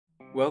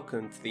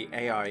Welcome to the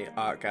AI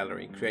art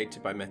gallery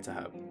created by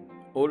MetaHub.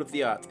 All of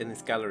the art in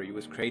this gallery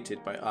was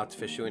created by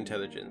artificial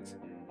intelligence.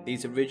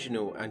 These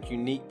original and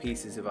unique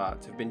pieces of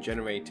art have been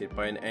generated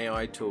by an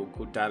AI tool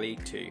called DALL-E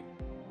 2.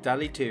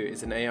 DALL-E 2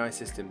 is an AI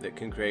system that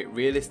can create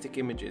realistic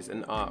images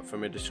and art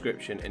from a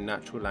description in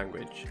natural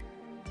language.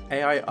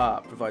 AI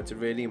art provides a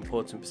really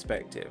important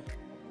perspective.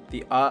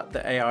 The art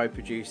that AI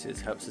produces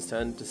helps us to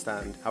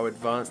understand how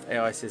advanced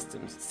AI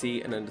systems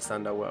see and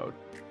understand our world.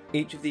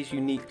 Each of these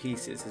unique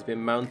pieces has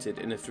been mounted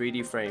in a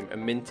 3D frame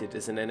and minted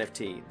as an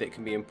NFT that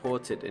can be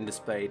imported and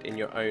displayed in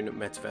your own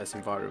metaverse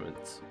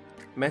environments.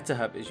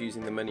 MetaHub is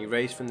using the money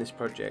raised from this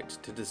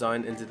project to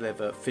design and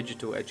deliver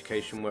phygital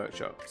education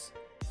workshops.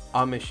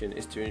 Our mission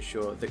is to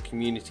ensure that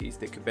communities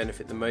that could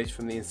benefit the most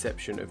from the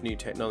inception of new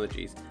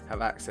technologies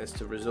have access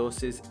to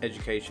resources,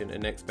 education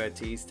and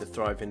expertise to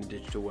thrive in a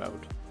digital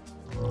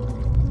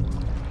world.